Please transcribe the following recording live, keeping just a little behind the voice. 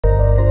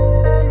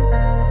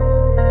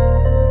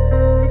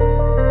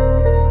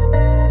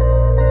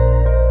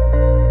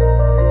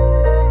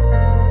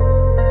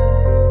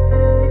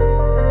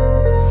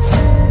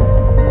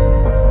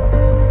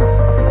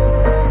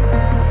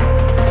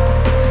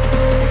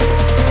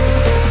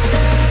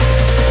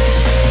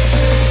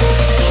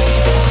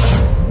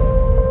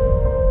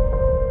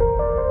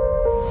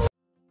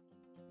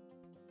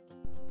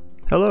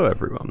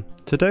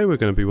Today we're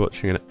going to be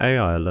watching an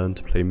AI learn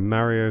to play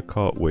Mario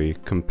Kart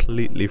Wii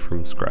completely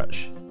from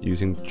scratch,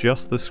 using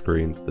just the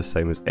screen the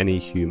same as any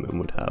human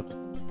would have.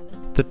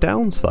 The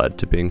downside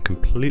to being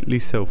completely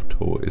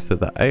self-taught is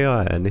that the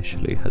AI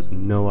initially has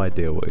no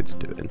idea what it's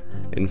doing.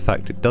 In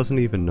fact, it doesn't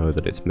even know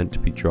that it's meant to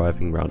be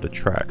driving around a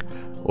track,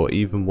 or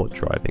even what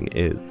driving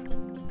is.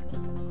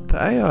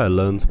 The AI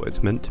learns what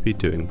it's meant to be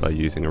doing by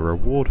using a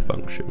reward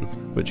function,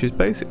 which is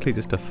basically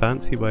just a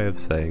fancy way of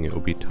saying it will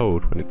be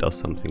told when it does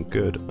something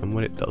good and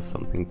when it does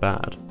something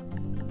bad.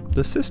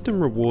 The system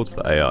rewards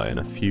the AI in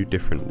a few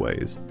different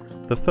ways.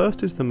 The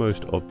first is the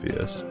most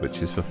obvious,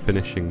 which is for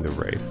finishing the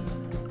race.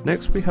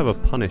 Next we have a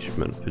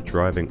punishment for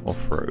driving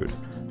off-road,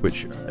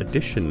 which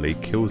additionally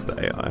kills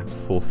the AI,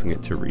 forcing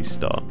it to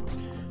restart.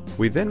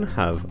 We then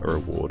have a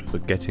reward for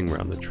getting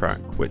around the track,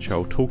 which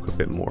I'll talk a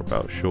bit more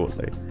about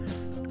shortly.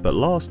 But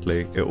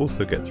lastly, it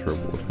also gets a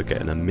reward for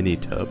getting a mini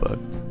turbo.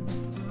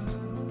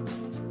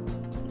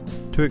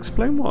 To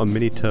explain what a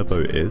mini turbo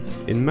is,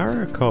 in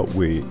Mario Kart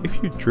Wii,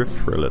 if you drift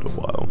for a little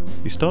while,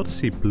 you start to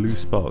see blue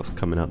sparks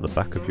coming out the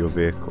back of your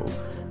vehicle,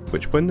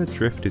 which when the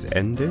drift is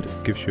ended,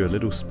 gives you a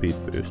little speed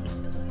boost.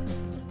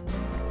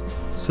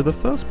 So the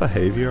first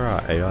behaviour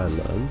our AI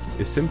learns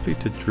is simply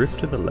to drift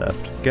to the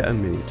left, get a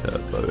mini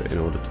turbo in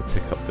order to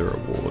pick up the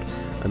reward,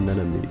 and then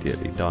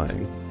immediately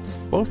dying.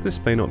 Whilst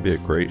this may not be a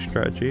great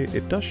strategy,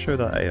 it does show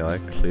that AI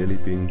clearly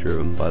being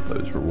driven by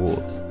those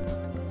rewards.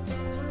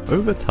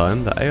 Over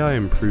time, the AI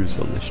improves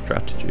on this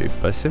strategy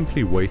by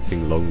simply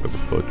waiting longer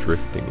before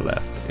drifting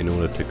left in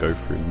order to go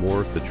through more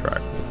of the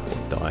track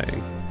before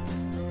dying.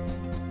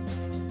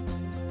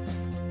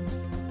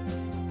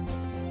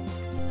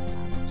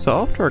 So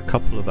after a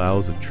couple of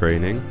hours of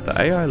training, the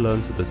AI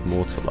learns that there's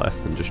more to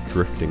life than just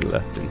drifting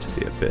left into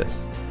the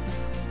abyss.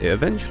 It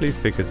eventually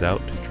figures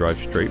out to drive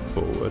straight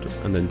forward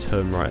and then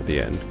turn right at the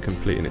end,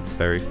 completing its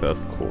very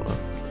first corner.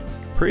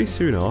 Pretty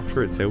soon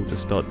after, it's able to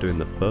start doing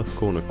the first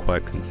corner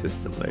quite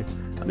consistently,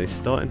 and is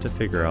starting to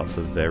figure out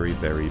the very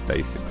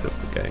basics of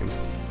the game.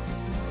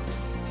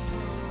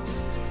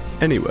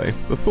 Anyway,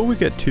 before we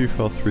get too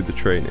far through the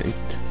training,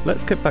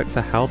 let's get back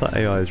to how the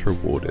AI is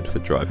rewarded for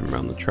driving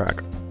around the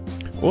track.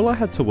 All I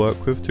had to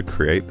work with to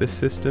create this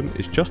system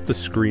is just the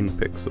screen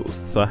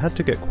pixels, so I had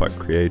to get quite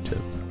creative.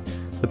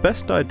 The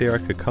best idea I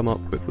could come up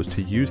with was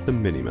to use the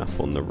minimap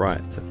on the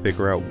right to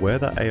figure out where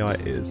the AI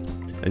is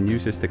and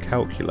use this to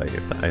calculate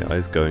if the AI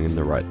is going in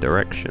the right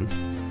direction.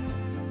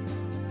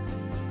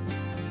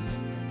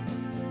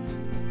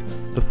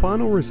 The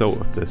final result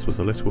of this was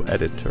a little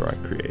editor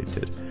I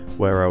created,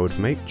 where I would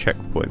make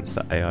checkpoints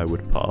that AI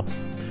would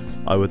pass.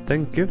 I would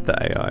then give the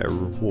AI a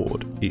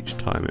reward each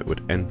time it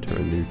would enter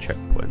a new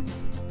checkpoint.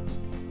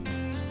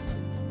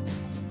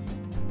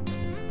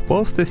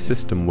 Whilst this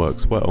system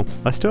works well,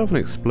 I still haven't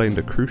explained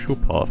a crucial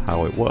part of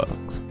how it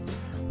works.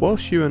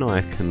 Whilst you and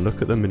I can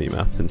look at the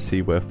minimap and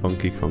see where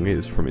Funky Kong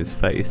is from his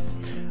face,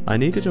 I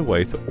needed a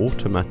way to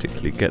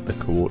automatically get the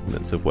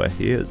coordinates of where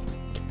he is.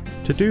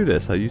 To do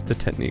this, I used a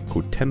technique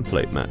called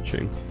template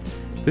matching.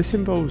 This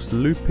involves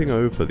looping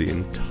over the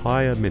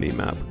entire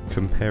minimap,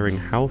 comparing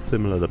how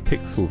similar the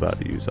pixel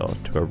values are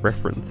to a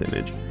reference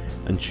image,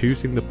 and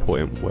choosing the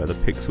point where the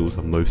pixels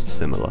are most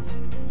similar.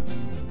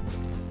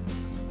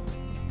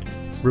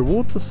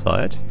 Rewards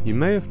aside, you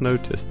may have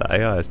noticed that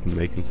AI has been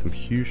making some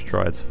huge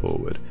strides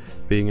forward,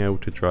 being able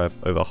to drive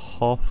over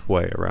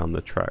halfway around the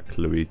track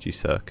Luigi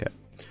Circuit.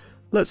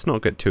 Let's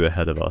not get too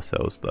ahead of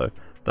ourselves though.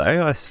 The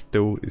AI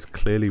still is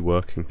clearly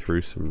working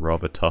through some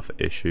rather tough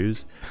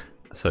issues,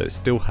 so it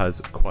still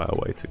has quite a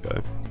way to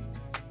go.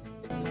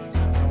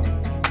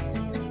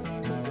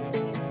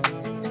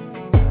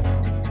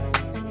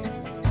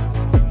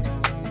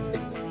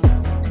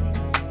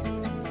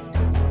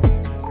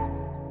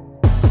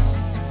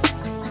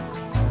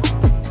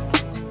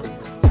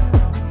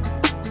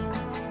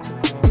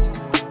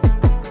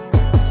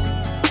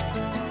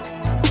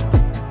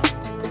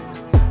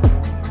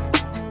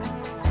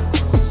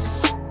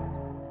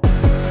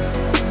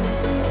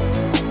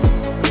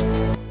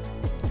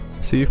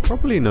 So you've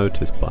probably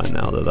noticed by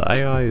now that the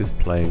AI is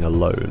playing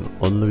alone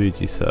on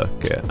Luigi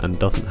Circuit and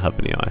doesn't have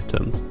any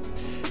items.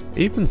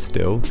 Even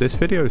still, this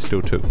video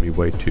still took me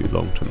way too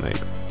long to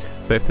make.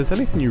 But if there's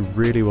anything you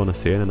really want to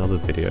see in another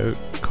video,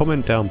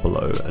 comment down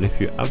below, and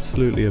if you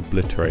absolutely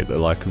obliterate the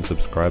like and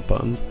subscribe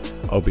buttons,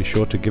 I'll be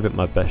sure to give it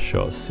my best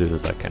shot as soon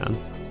as I can.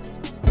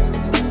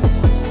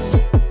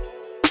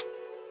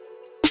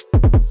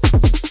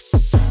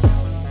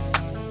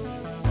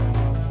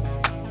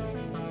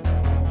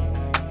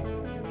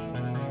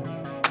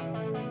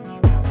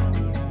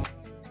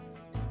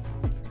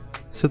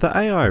 So the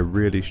AI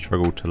really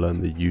struggled to learn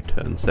the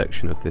U-turn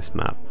section of this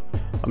map.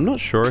 I'm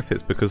not sure if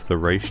it's because the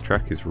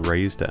racetrack is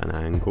raised at an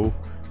angle,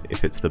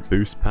 if it's the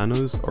boost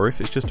panels, or if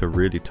it's just a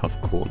really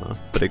tough corner,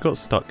 but it got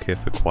stuck here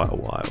for quite a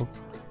while.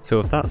 So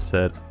with that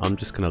said, I'm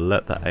just going to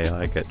let the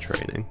AI get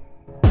training.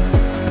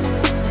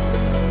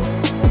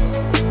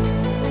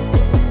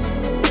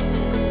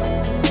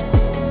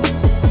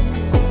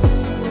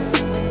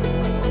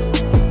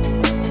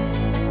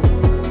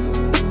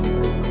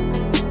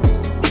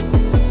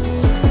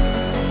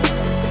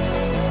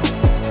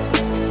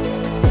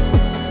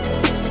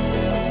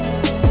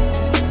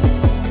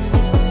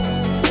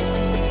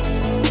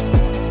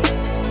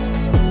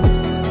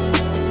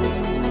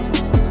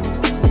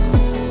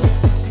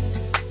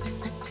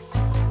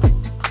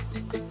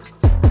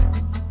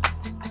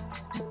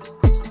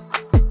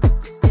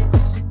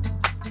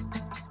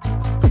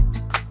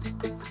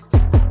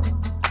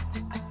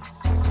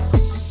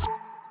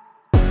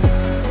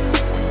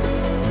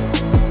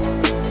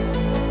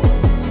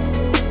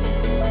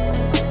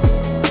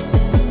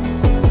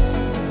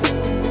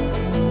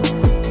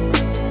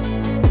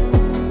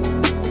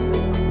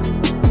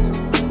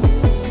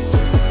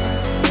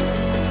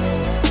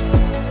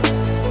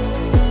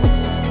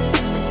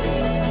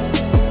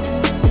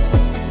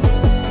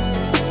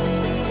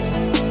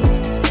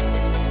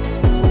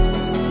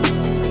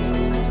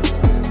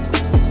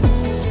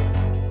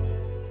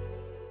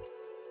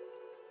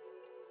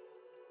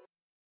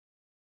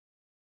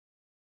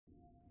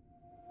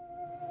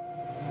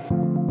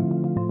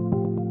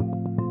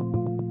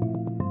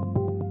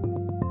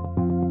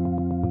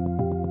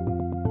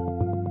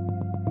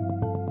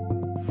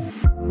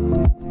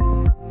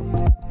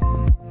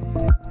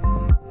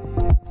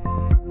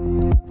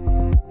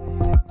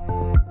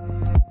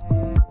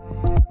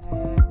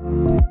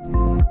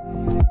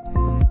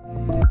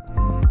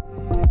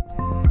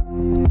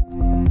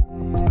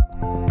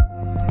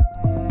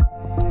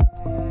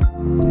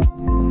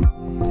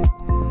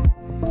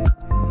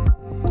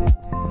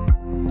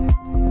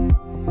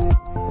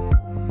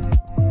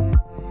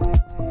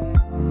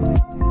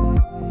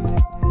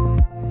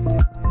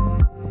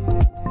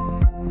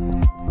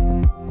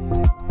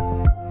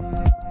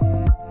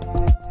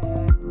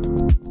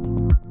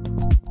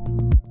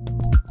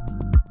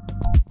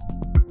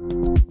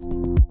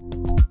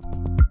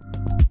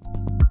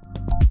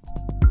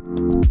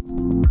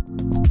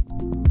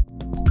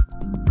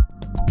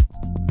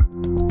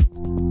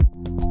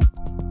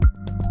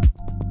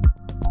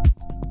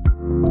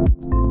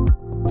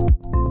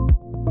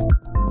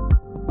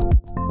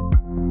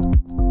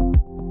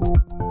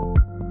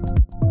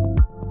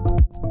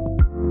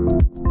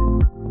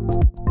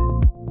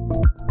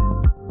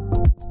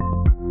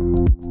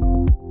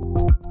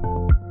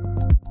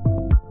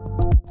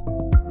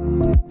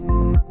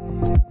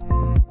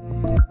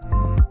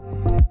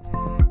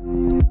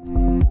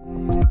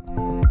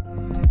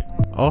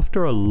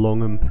 After a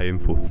long and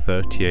painful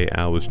 38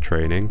 hours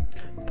training,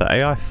 the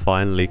AI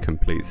finally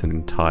completes an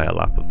entire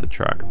lap of the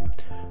track.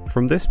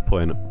 From this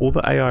point, all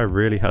the AI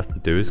really has to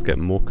do is get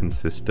more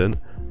consistent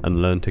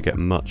and learn to get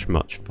much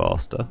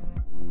faster.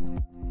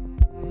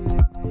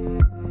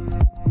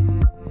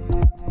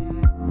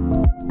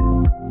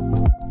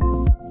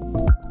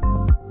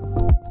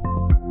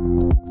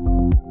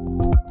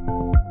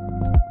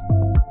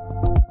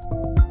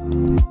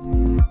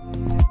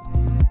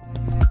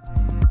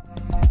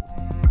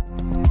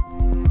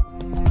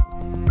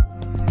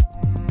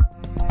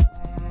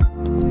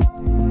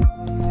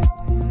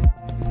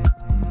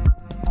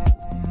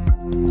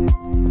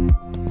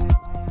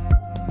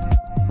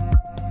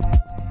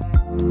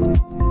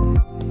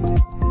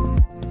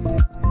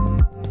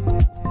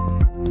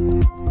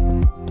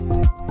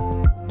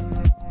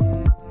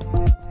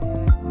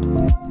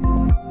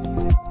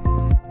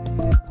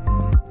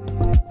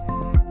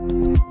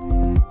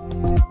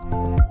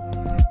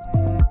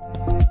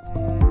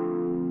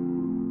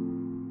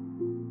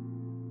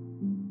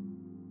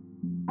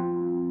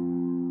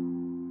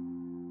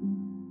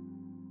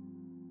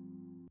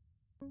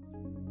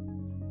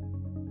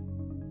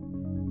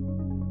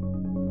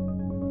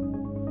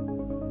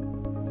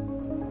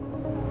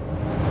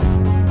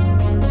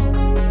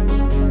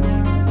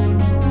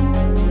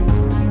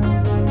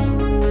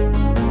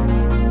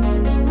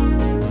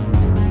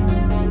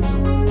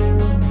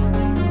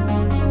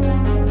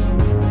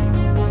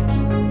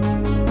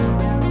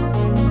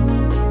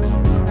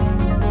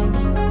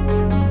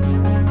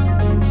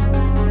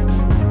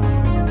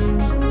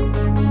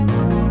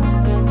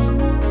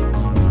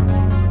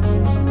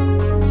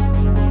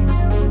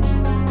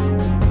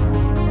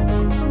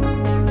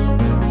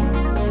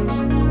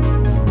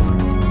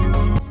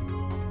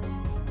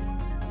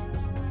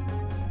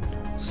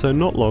 So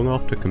not long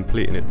after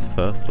completing its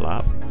first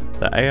lap,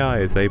 the AI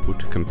is able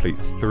to complete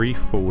 3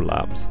 full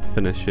laps,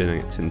 finishing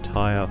its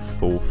entire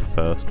full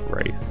first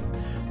race.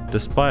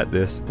 Despite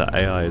this, the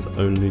AI is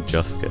only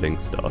just getting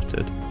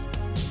started.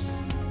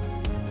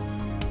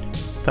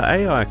 The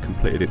AI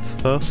completed its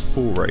first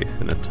full race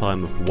in a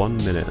time of 1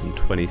 minute and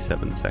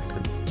 27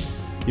 seconds.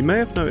 You may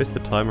have noticed the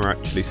timer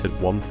actually said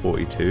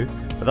 1:42,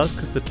 but that's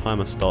because the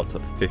timer starts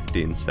at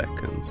 15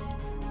 seconds.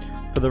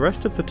 For the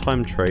rest of the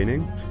time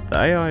training, the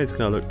AI is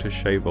going to look to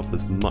shave off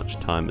as much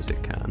time as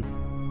it can.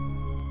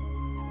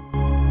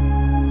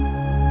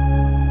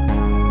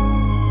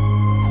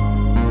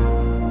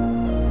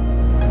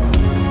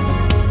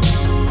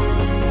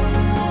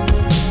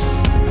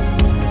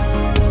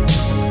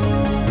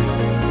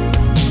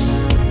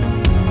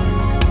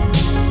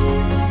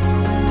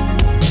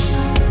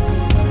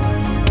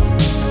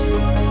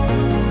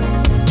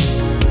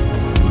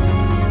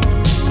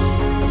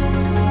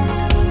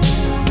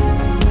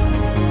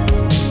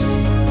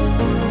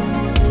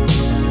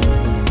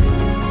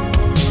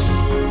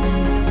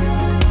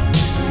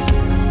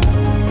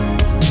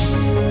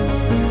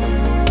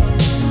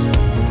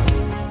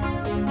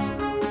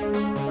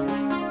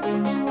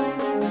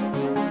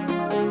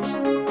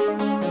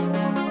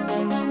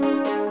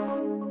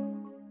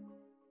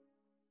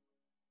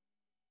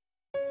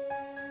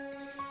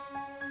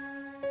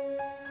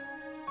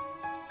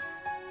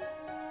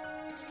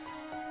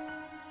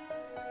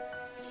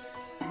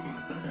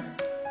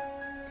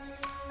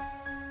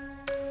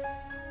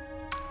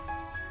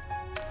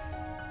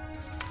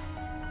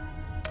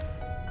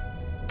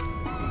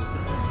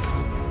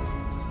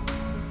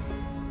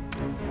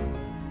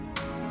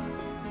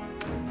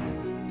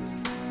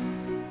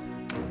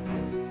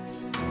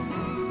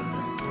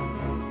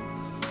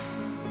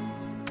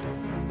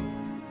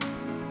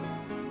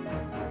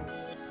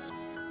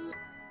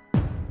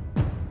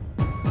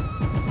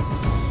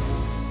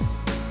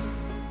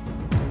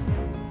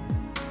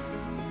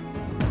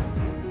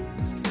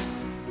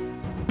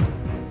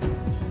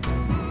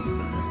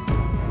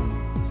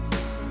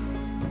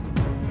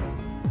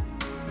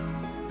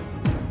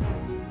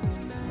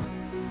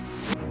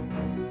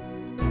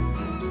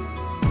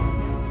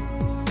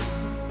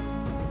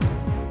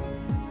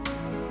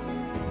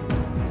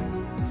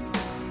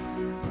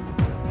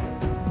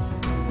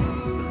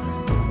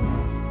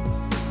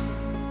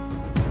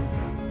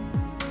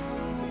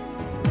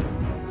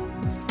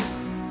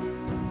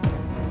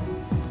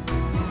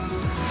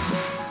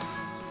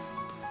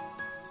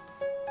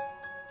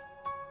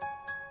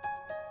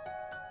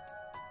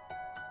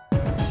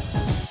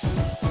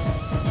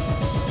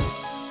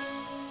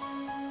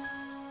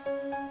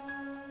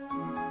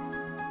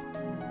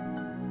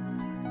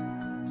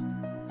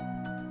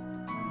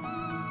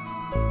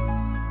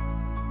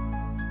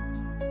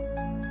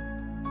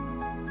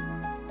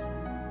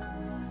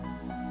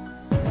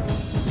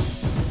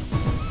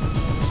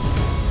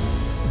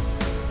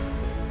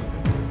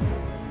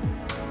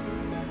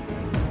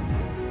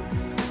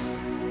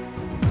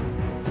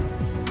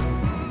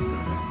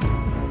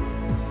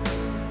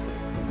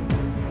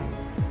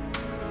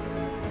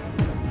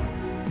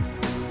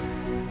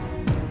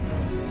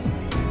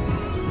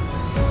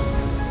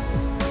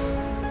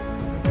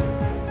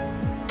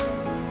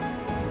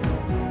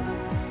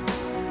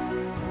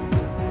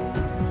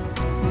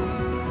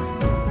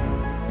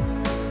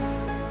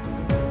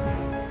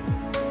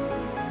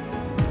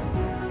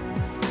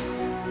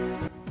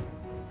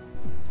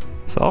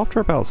 So after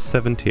about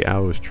 70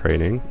 hours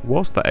training,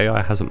 whilst the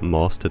AI hasn't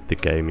mastered the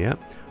game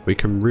yet, we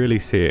can really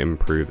see it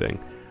improving,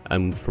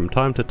 and from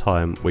time to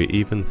time we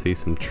even see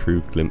some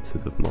true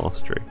glimpses of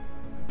mastery.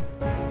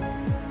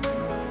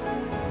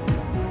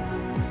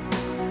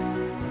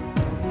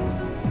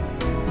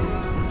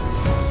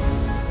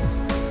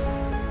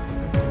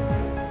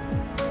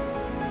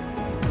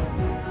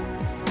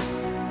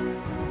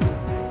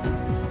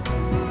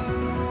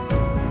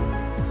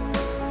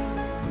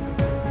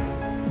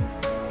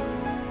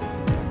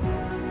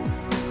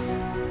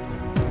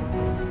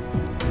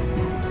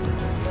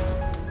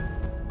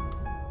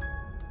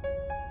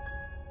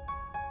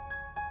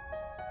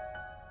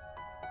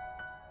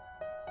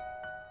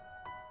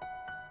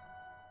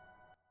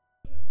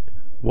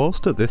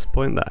 Whilst at this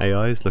point the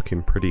AI is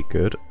looking pretty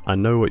good, I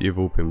know what you've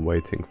all been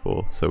waiting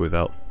for, so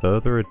without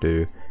further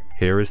ado,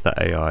 here is the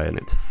AI in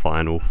its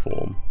final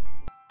form.